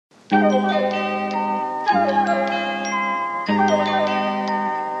The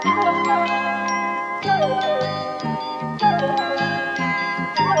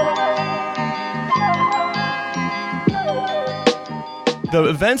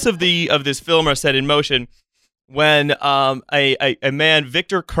events of this film are set in motion when a man,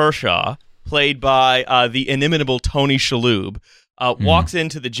 Victor Kershaw, played by the inimitable Tony Shalhoub, walks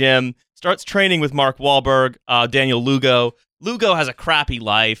into the gym, starts training with Mark Wahlberg, Daniel Lugo. Lugo has a crappy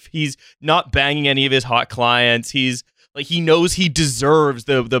life. He's not banging any of his hot clients. He knows he deserves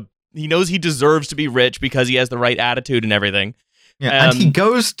he knows he deserves to be rich because he has the right attitude and everything. Yeah, and he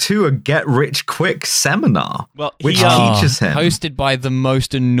goes to a get-rich-quick seminar, which teaches him. Hosted by the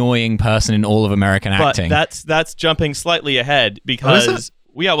most annoying person in all of American acting. But that's jumping slightly ahead because...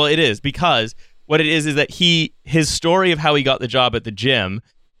 it is. Because what it is that his story of how he got the job at the gym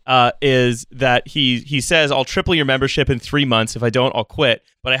is that he says, I'll triple your membership in 3 months. If I don't, I'll quit.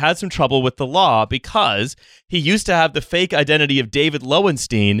 But I had some trouble with the law because he used to have the fake identity of David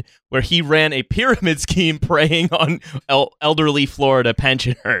Lowenstein, where he ran a pyramid scheme preying on elderly Florida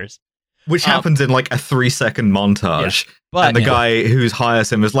pensioners. Which happens in like a 3-second montage. Yeah, and the guy who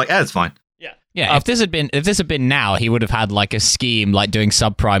hires him is like, it's fine. Yeah, if this had been now, he would have had like a scheme like doing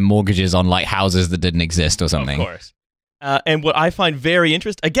subprime mortgages on like houses that didn't exist or something. Of course. And what I find very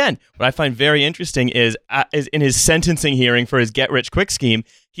interesting is in his sentencing hearing for his get-rich-quick scheme,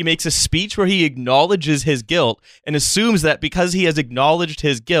 he makes a speech where he acknowledges his guilt and assumes that because he has acknowledged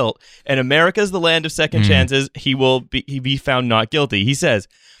his guilt and America's the land of second chances, he be found not guilty. He says,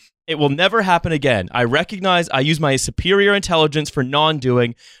 "It will never happen again. I recognize I use my superior intelligence for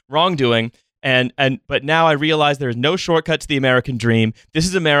wrongdoing. But now I realize there is no shortcut to the American dream. This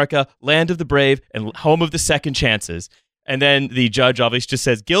is America, land of the brave, and home of the second chances." And then the judge obviously just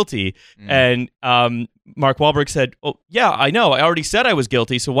says guilty. And Mark Wahlberg said, "Oh, yeah, I know. I already said I was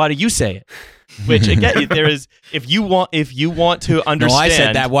guilty. So why do you say it?" Which again, there is if you want to understand. No, I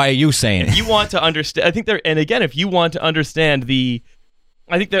said that. Why are you saying it? If you want to understand, I think there. And again, if you want to understand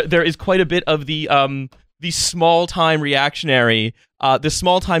I think there is quite a bit of the small time reactionary, the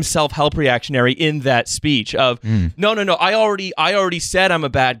small time self-help reactionary in that speech of no, I already said I'm a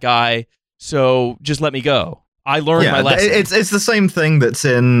bad guy, so just let me go. I learned my lesson. It's the same thing that's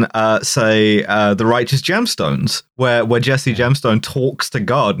in The Righteous Gemstones, where Jesse Gemstone talks to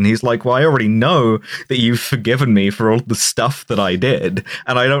God and he's like, well, I already know that you've forgiven me for all the stuff that I did,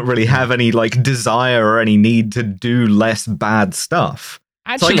 and I don't really have any like desire or any need to do less bad stuff.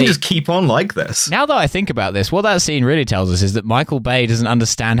 Actually, so I can just keep on like this. Now that I think about this, what that scene really tells us is that Michael Bay doesn't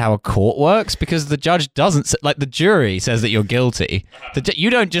understand how a court works, because the judge doesn't, like the jury says that you're guilty. You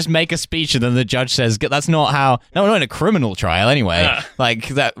don't just make a speech and then the judge says, that's not how, no, not in a criminal trial anyway. Like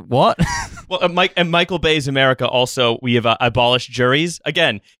that, what? Well, Michael Bay's America also, we have abolished juries.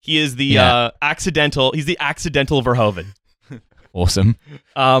 Again, he is the he's the accidental Verhoeven. Awesome.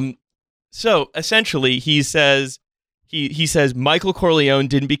 So essentially he says, He says, Michael Corleone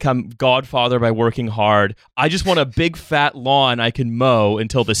didn't become Godfather by working hard. I just want a big fat lawn I can mow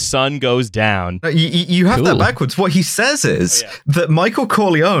until the sun goes down. You have that backwards. What he says is that Michael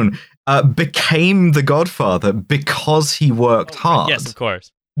Corleone became the Godfather because he worked hard. Yes, of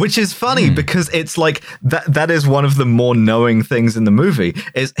course. Which is funny because it's like that is one of the more knowing things in the movie.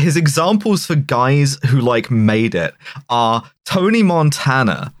 Is his examples for guys who like made it are Tony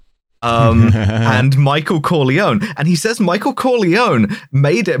Montana, and Michael Corleone. And he says Michael Corleone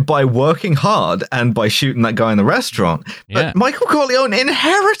made it by working hard and by shooting that guy in the restaurant. But Michael Corleone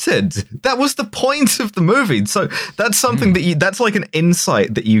inherited. That was the point of the movie. So that's something that's like an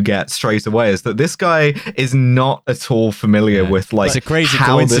insight that you get straight away, is that this guy is not at all familiar with like it's a crazy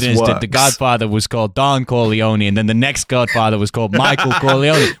how coincidence this works. that the Godfather was called Don Corleone and then the next Godfather was called Michael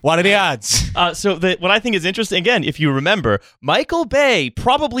Corleone. What are the odds? So what I think is interesting, again, if you remember, Michael Bay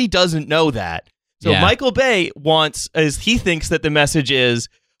probably doesn't know that. So Michael Bay he thinks that the message is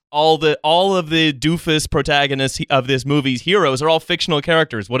all of the doofus protagonists of this movie's heroes are all fictional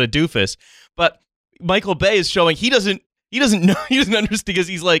characters. What a doofus. But Michael Bay is showing he doesn't know, he doesn't understand, because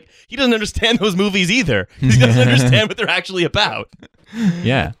he's like, he doesn't understand those movies either. He doesn't understand what they're actually about.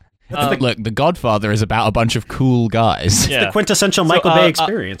 Yeah. Look, The Godfather is about a bunch of cool guys. It's the quintessential Michael Bay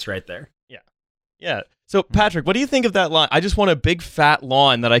experience right there. Yeah. So, Patrick, what do you think of that line? I just want a big fat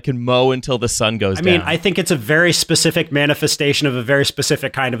lawn that I can mow until the sun goes down. I mean, I think it's a very specific manifestation of a very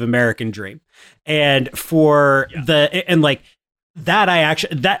specific kind of American dream. And that's one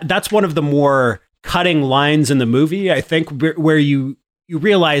of the more cutting lines in the movie, I think, where you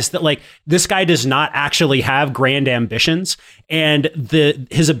realize that like this guy does not actually have grand ambitions, and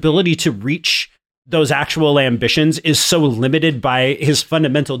his ability to reach those actual ambitions is so limited by his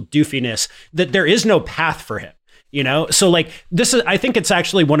fundamental doofiness that there is no path for him. You know, so like this is, I think it's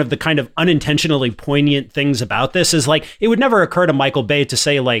actually one of the kind of unintentionally poignant things about this is like, it would never occur to Michael Bay to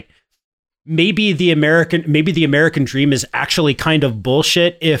say like, maybe the American dream is actually kind of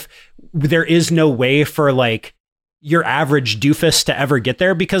bullshit if there is no way for like your average doofus to ever get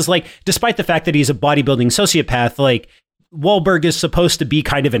there. Because like, despite the fact that he's a bodybuilding sociopath, like Wahlberg is supposed to be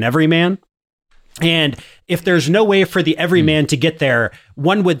kind of an everyman. And if there's no way for the everyman to get there,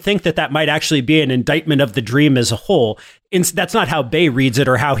 one would think that that might actually be an indictment of the dream as a whole. And that's not how Bay reads it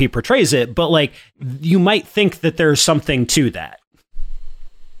or how he portrays it, but like you might think that there's something to that.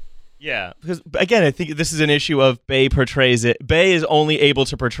 Yeah, because again, I think this is an issue of Bay portrays it. Bay is only able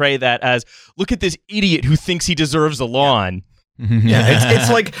to portray that as, look at this idiot who thinks he deserves a lawn. Yeah, it's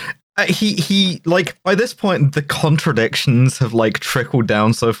like he like by this point the contradictions have like trickled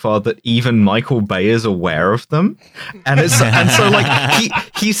down so far that even Michael Bay is aware of them, and so like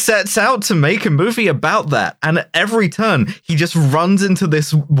he sets out to make a movie about that, and at every turn he just runs into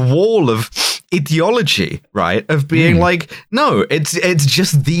this wall of ideology, right? Of being like, no, it's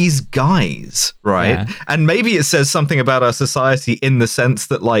just these guys, right? Yeah. And maybe it says something about our society in the sense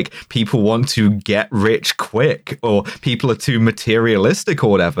that like people want to get rich quick, or people are too materialistic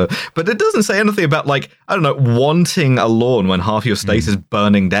or whatever. But it doesn't say anything about like, I don't know, wanting a lawn when half your state is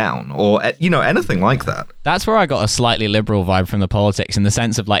burning down, or you know, anything like that. That's where I got a slightly liberal vibe from the politics, in the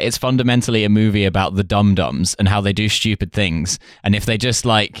sense of like, it's fundamentally a movie about the dum-dums and how they do stupid things. And if they just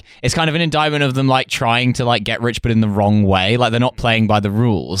like, it's kind of an indictment of them like trying to like get rich but in the wrong way, like they're not playing by the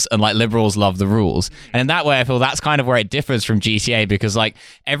rules, and like liberals love the rules. And in that way I feel that's kind of where it differs from GTA, because like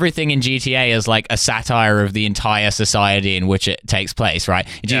everything in GTA is like a satire of the entire society in which it takes place, right?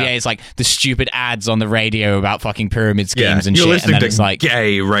 GTA is like the stupid ads on the radio about fucking pyramid schemes and you're shit, and then to it's like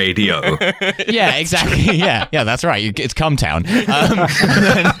gay radio. Yeah, exactly. Yeah, that's right. It's Cumtown.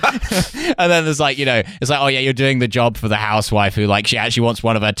 And then there's like, you know, it's like, oh yeah, you're doing the job for the housewife who like, she actually wants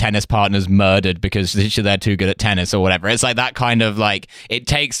one of her tennis partners murdered because they're too good at tennis or whatever. It's like that kind of like, it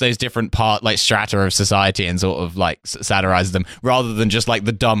takes those different like strata of society and sort of like satirizes them, rather than just like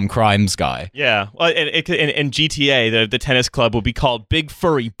the dumb crimes guy. Yeah, well, in GTA, the tennis club will be called Big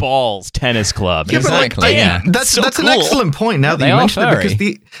Furry Balls Tennis Club. Yeah, exactly. But like, yeah, that's cool. An excellent point. Now that you mention it, because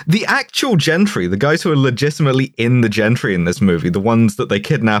the actual gentry, the guys who are legitimately in the gentry in this movie, the ones that they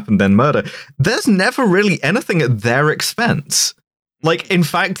kidnap and then murder, there's never really anything at their expense. Like, in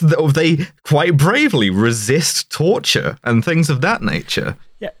fact, they quite bravely resist torture and things of that nature.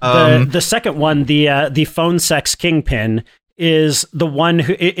 Yeah, the second one, the phone sex kingpin, is the one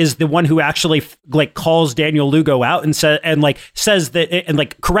who actually like calls Daniel Lugo out and says that and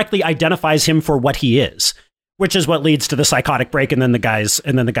like correctly identifies him for what he is, which is what leads to the psychotic break and then the guy's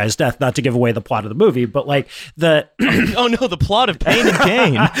death. Not to give away the plot of the movie, but like the oh no, the plot of Pain and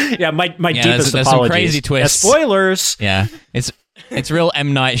Gain. Yeah, my deepest there's apologies. some crazy twists. Spoilers. Yeah, it's real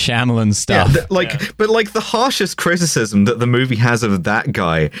M. Night Shyamalan stuff. Yeah, but like the harshest criticism that the movie has of that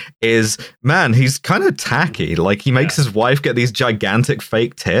guy is, man, he's kind of tacky. Like he makes his wife get these gigantic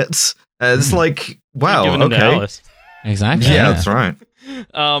fake tits. It's like, wow, okay. Exactly. Yeah, that's right.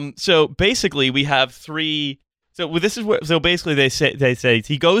 So basically, we have three. So this is where. So basically, they say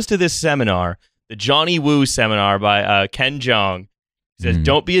he goes to this seminar, the Johnny Woo seminar by Ken Jeong. He says,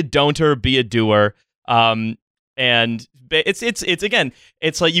 "Don't be a don'ter, be a doer." And it's again,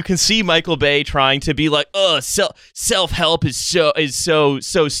 it's like you can see Michael Bay trying to be like, oh, self-help is so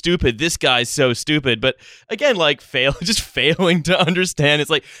stupid. This guy's so stupid. But again, like failing to understand. It's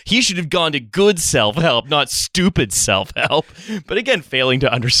like he should have gone to good self-help, not stupid self-help. But again, failing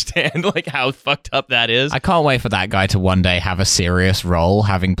to understand like how fucked up that is. I can't wait for that guy to one day have a serious role,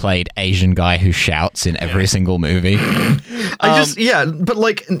 having played Asian guy who shouts in every single movie. But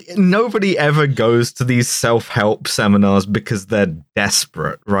like nobody ever goes to these self-help seminars because they're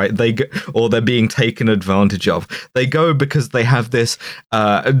desperate, right? Or they're being taken advantage of. They go because they have this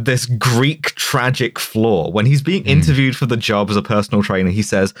Greek tragic flaw. When he's being interviewed for the job as a personal trainer, he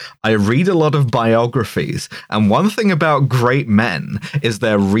says, "I read a lot of biographies, and one thing about great men is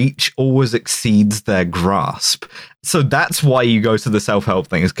their reach always exceeds their grasp." So that's why you go to the self-help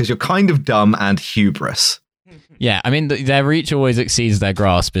thing, is because you're kind of dumb and hubris. Yeah, I mean, their reach always exceeds their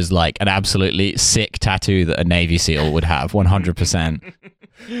grasp is like an absolutely sick tattoo that a Navy SEAL would have, 100%.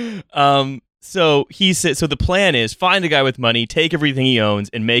 So he said, so the plan is find a guy with money, take everything he owns,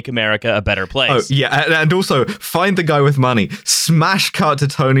 and make America a better place. Oh, yeah, and also find the guy with money. Smash cut to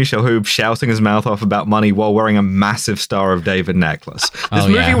Tony Shalhoub shouting his mouth off about money while wearing a massive Star of David necklace. This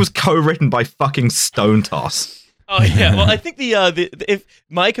movie was co-written by fucking Stone Toss. Oh yeah, well I think the if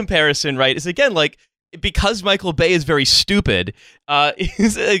my comparison right is again like because Michael Bay is very stupid,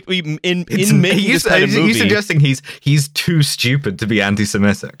 is like making this kind of movie. Are you suggesting he's too stupid to be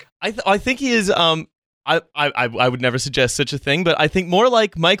anti-Semitic? I think he is. I would never suggest such a thing, but I think more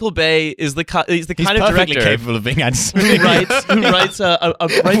like Michael Bay is he's the kind of perfectly director capable of being anti-Semitic. who writes a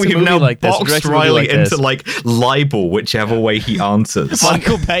We've movie now like this. boxed Riley into like libel, whichever way he answers.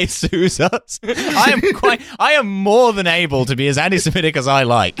 Michael Bay sues us. I am more than able to be as anti-Semitic as I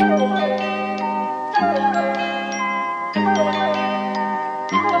like.